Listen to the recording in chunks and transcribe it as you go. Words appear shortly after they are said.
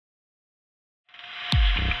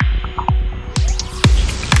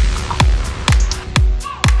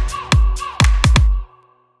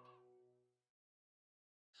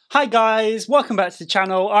Hi guys, welcome back to the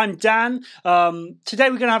channel. I'm Dan. Today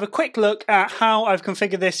we're going to have a quick look at how I've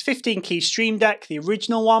configured this 15 key StreamDeck, the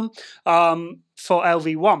original one, for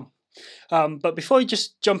LV1. But before you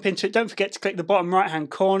just jump into it, don't forget to click the bottom right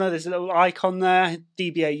hand corner. There's a little icon there,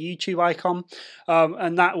 DBA YouTube icon,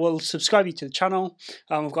 and that will subscribe you to the channel.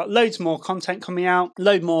 We've got loads more content coming out,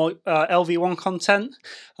 load more LV1 content,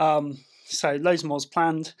 so loads more is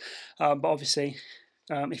planned, but obviously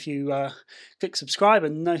if you click subscribe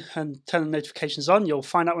and turn the notifications on, you'll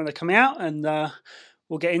find out when they're coming out, and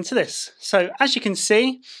we'll get into this. So as you can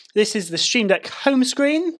see, this is the StreamDeck home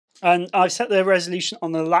screen, and I've set the resolution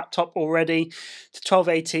on the laptop already to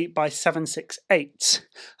 1280 by 768,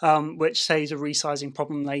 which saves a resizing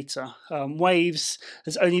problem later. Waves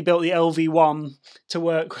has only built the LV1 to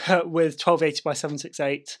work with 1280 by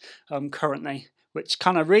 768 currently, which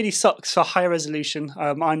kind of really sucks for higher resolution.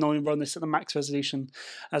 I normally run this at the max resolution,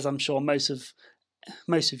 as I'm sure most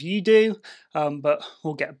of you do, but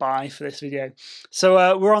we'll get by for this video.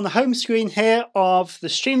 So we're on the home screen here of the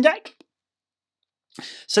StreamDeck.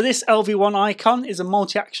 So this LV1 icon is a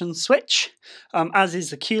multi-action switch, as is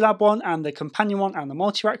the QLab one and the companion one and the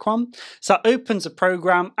multi-rack one. So that opens a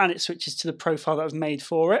program and it switches to the profile that I've made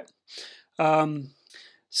for it.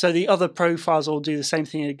 So the other profiles will do the same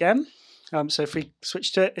thing again. So if we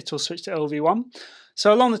switch to it, it will switch to LV1.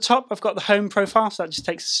 So along the top, I've got the home profile, so that just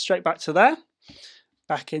takes us straight back to there,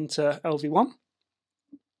 back into LV1.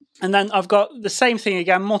 And then I've got the same thing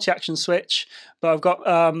again, multi-action switch, but I've got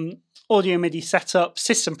audio MIDI setup,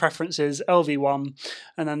 system preferences, LV1,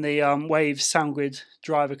 and then the Waves SoundGrid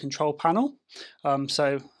driver control panel.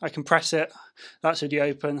 So I can press it, that's already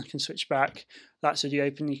open, I can switch back. That's already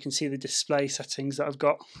open. You can see the display settings that I've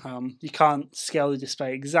got. You can't scale the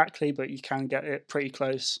display exactly, but you can get it pretty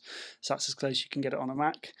close. So that's as close as you can get it on a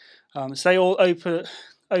Mac. So they all open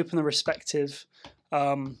the respective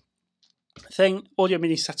thing. Audio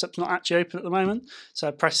MIDI setup's not actually open at the moment. So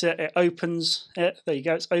I press it, it opens it. There you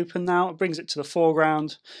go, it's open now. It brings it to the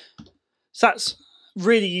foreground. So that's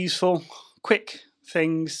really useful, quick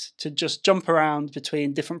things to just jump around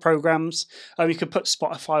between different programs. You could put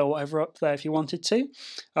Spotify or whatever up there if you wanted to.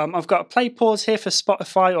 I've got a play pause here for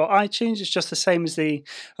Spotify or iTunes. It's just the same as the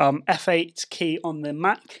F8 key on the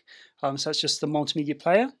Mac. So it's just the multimedia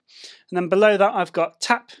player. And then below that I've got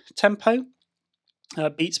tap tempo,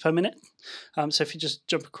 beats per minute. So if you just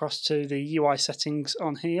jump across to the UI settings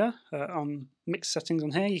on here, on mix settings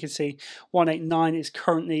on here, you can see 189 is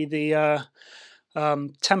currently the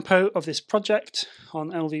tempo of this project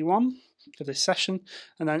on LV1 for this session,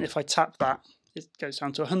 and then if I tap that, it goes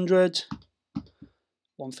down to 100,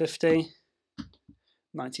 150,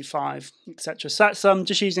 95, etc. So that's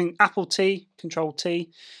just using Apple T, Control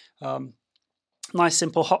T. Nice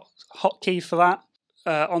simple hotkey for that.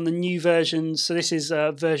 On the new versions, so this is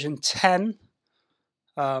version 10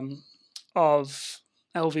 of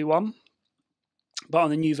LV1. But on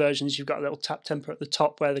the new versions, you've got a little tap tempo at the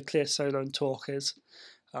top where the clear solo and talk is.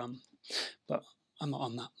 But I'm not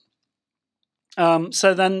on that.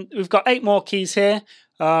 So then we've got 8 more keys here,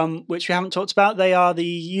 which we haven't talked about. They are the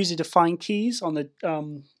user-defined keys on the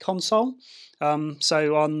console.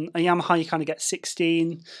 So on a Yamaha, you kind of get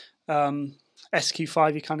 16.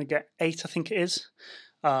 SQ5, you kind of get 8, I think it is.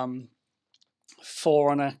 4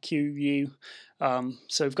 on a QU.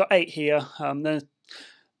 So we've got 8 here.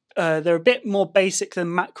 They're a bit more basic than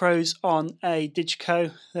macros on a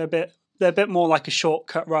Digico. They're a bit more like a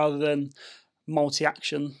shortcut rather than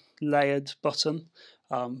multi-action layered button.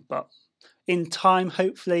 But in time,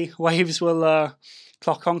 hopefully, Waves will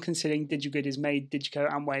clock on, considering DigiGrid has made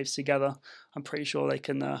Digico and Waves together. I'm pretty sure they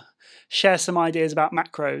can share some ideas about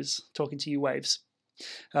macros, talking to you Waves.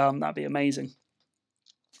 That'd be amazing.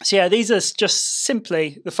 So yeah, these are just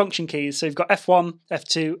simply the function keys. So you've got F1,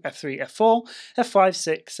 F2, F3, F4, F5,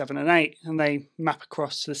 6, 7 and 8, and they map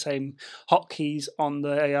across to the same hotkeys on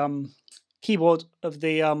the keyboard of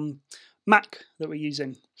the Mac that we're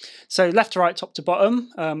using. So left to right, top to bottom,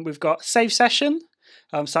 we've got save session.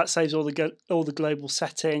 So that saves all the global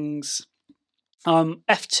settings.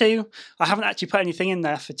 F2, I haven't actually put anything in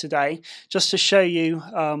there for today, just to show you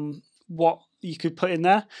what you could put in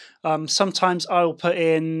there. Sometimes I'll put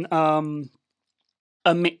in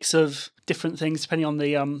a mix of different things depending on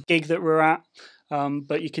the gig that we're at.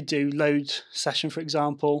 But you could do load session, for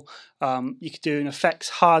example. You could do an effects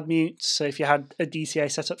hard mute. So if you had a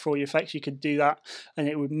DCA set up for all your effects, you could do that and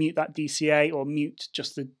it would mute that DCA, or mute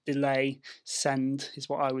just the delay. Send is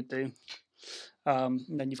what I would do. And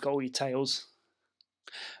then you've got all your tails.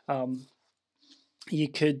 You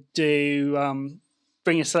could do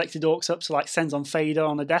bring a selected aux up, so like sends on fader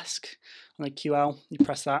on a desk on a QL. You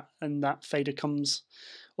press that and that fader comes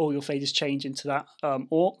all your faders change into that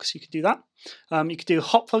AUX. You could do that. You could do a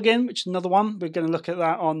hot plugin, which is another one. We're going to look at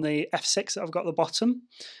that on the F6 that I've got at the bottom.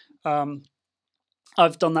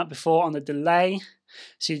 I've done that before on a delay.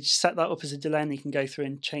 So you just set that up as a delay, and you can go through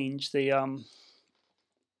and change the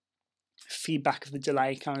feedback of the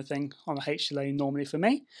delay kind of thing on a H delay normally for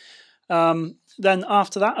me. Then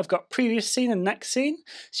after that, I've got previous scene and next scene.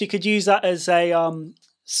 So you could use that as a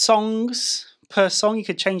songs per song. You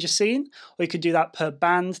could change a scene, or you could do that per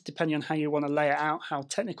band, depending on how you want to lay it out, how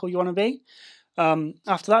technical you want to be.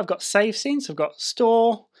 After that, I've got save scenes. So I've got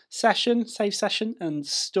store session, save session, and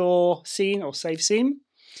store scene or save scene.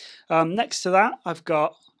 Next to that, I've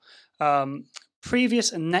got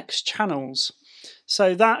previous and next channels.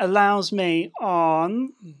 So that allows me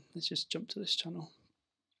on, let's just jump to this channel,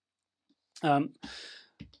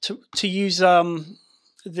 to use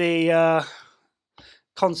the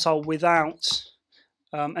console without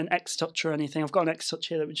an X-Touch or anything. I've got an X-Touch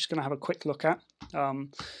here that we're just going to have a quick look at. But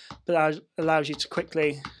that allows you to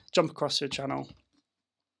quickly jump across to a channel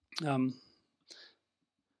and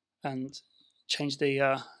change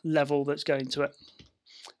the level that's going to it.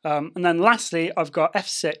 And then lastly, I've got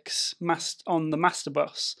F6 on the master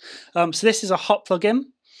bus. So this is a hot plugin.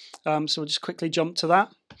 So we'll just quickly jump to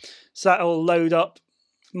that. So that will load up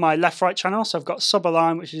my left-right channel. So I've got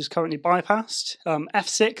sub-align, which is currently bypassed.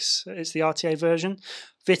 F6 is the RTA version.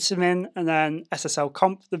 Vitamin and then SSL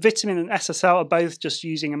comp. The Vitamin and SSL are both just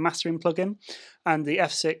using a mastering plugin, and the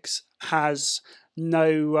F6 has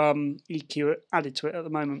no EQ added to it at the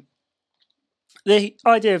moment. The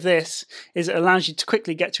idea of this is it allows you to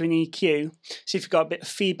quickly get to an EQ. So if you've got a bit of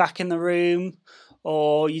feedback in the room,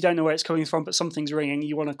 or you don't know where it's coming from, but something's ringing,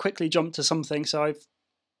 you want to quickly jump to something. So I've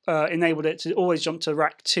enabled it to always jump to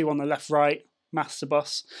rack 2 on the left-right master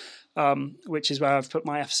bus, which is where I've put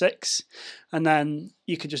my F6. And then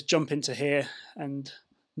you could just jump into here and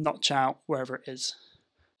notch out wherever it is.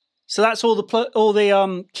 So that's all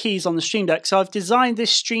the keys on the StreamDeck. So I've designed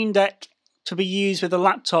this StreamDeck to be used with a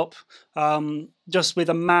laptop, just with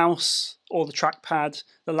a mouse or the trackpad,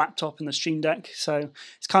 the laptop and the StreamDeck. So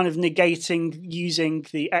it's kind of negating using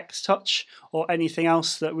the X-Touch or anything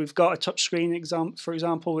else that we've got, a touchscreen for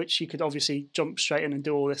example, which you could obviously jump straight in and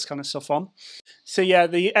do all this kind of stuff on. So yeah,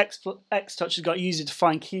 the X-Touch has got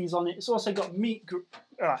user-defined keys on it. It's also got mute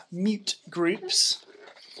groups,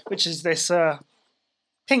 which is this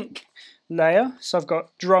pink layer. So I've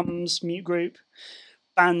got drums mute group,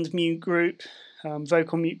 band mute group,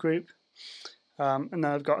 vocal mute group, and then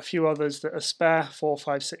I've got a few others that are spare, 4,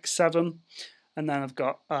 5, 6, 7, and then I've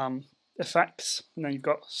got effects, and then you've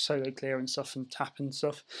got solo clear and stuff and tap and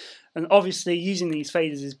stuff. And obviously using these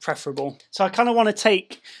faders is preferable. So I kind of want to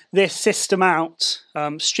take this system out,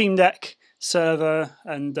 StreamDeck server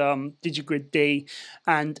and DigiGrid D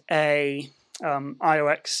and a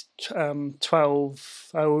IOX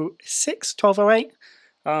 1206,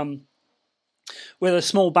 1208 with a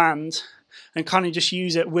small band, and kind of just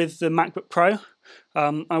use it with the MacBook Pro.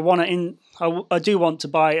 I do want to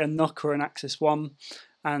buy a NUC or an Axis One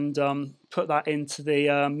and put that into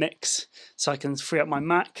the mix so I can free up my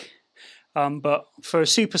Mac. But for a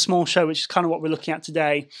super small show, which is kind of what we're looking at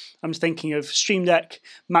today, I'm thinking of StreamDeck,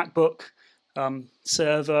 MacBook,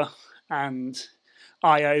 server, and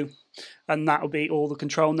I/O, and that will be all the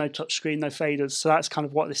control, no touchscreen, no faders. So that's kind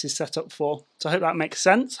of what this is set up for. So I hope that makes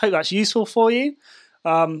sense. Hope that's useful for you.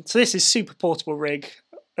 So this is super portable rig.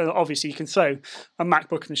 Obviously you can throw a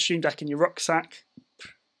MacBook and a StreamDeck in your rucksack.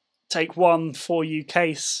 Take one 4U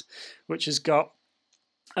case, which has got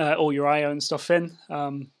all your I/O and stuff in.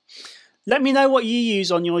 Let me know what you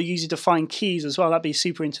use on your user-defined keys as well. That'd be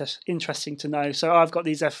super interesting to know. So I've got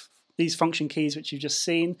these function keys which you've just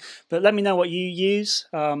seen, but let me know what you use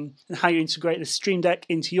and how you integrate the StreamDeck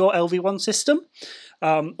into your LV1 system,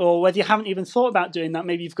 or whether you haven't even thought about doing that.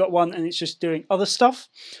 Maybe you've got one and it's just doing other stuff,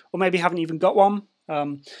 or maybe you haven't even got one.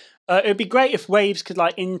 It'd be great if Waves could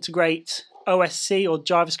like integrate OSC or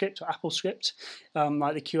JavaScript or AppleScript,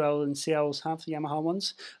 like the QL and CLs have, the Yamaha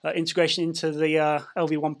ones, integration into the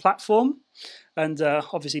LV1 platform. And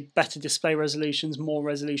obviously better display resolutions, more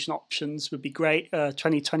resolution options would be great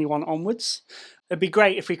 2021 onwards. It'd be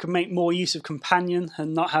great if we could make more use of Companion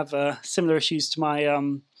and not have similar issues to my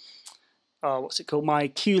what's it called, my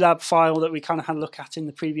QLab file that we kind of had a look at in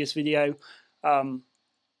the previous video,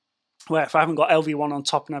 where if I haven't got LV1 on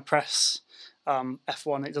top and I press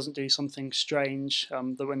F1, it doesn't do something strange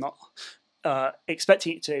that we're not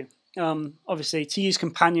expecting it to. Obviously, to use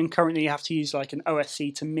Companion, currently you have to use like an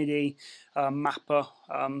OSC to MIDI mapper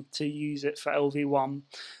to use it for LV1.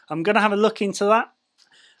 I'm going to have a look into that.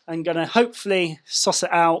 I'm going to hopefully suss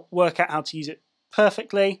it out, work out how to use it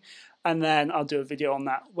perfectly, and then I'll do a video on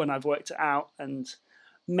that when I've worked it out and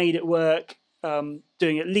made it work,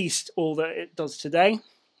 doing at least all that it does today.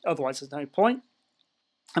 Otherwise there's no point.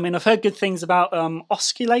 I mean, I've heard good things about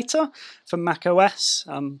Osculator from Mac OS,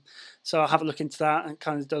 so I'll have a look into that, and it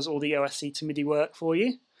kind of does all the OSC to MIDI work for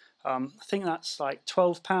you. I think that's like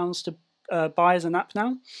 £12 to buy as an app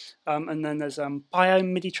now. And then there's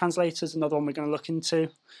Biome MIDI translators, another one we're going to look into.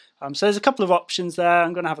 So there's a couple of options there.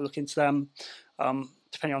 I'm going to have a look into them,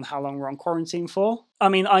 depending on how long we're on quarantine for. I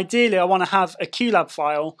mean, ideally, I want to have a QLab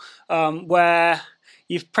file where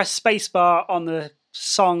you've pressed spacebar on the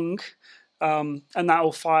song, and that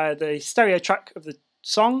will fire the stereo track of the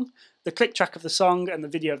song, the click track of the song, and the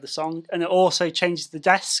video of the song. And it also changes the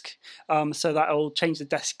desk, so that will change the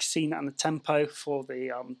desk scene and the tempo for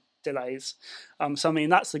the delays. So I mean,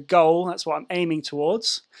 that's the goal. That's what I'm aiming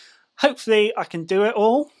towards. Hopefully I can do it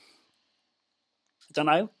all. I don't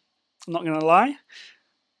know. I'm not going to lie.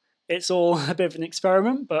 It's all a bit of an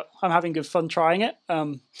experiment, but I'm having good fun trying it.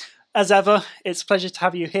 As ever, it's a pleasure to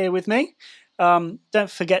have you here with me. Don't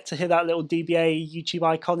forget to hit that little DBA YouTube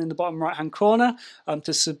icon in the bottom right hand corner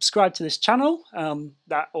to subscribe to this channel.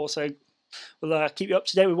 That also will keep you up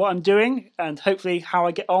to date with what I'm doing, and hopefully how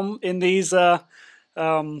I get on in these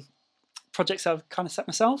projects I've kind of set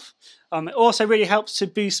myself. It also really helps to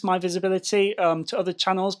boost my visibility to other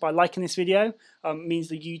channels by liking this video. It means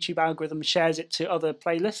the YouTube algorithm shares it to other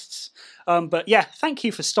playlists. But yeah, thank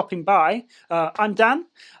you for stopping by. I'm Dan.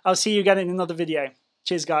 I'll see you again in another video.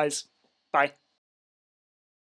 Cheers, guys. Bye.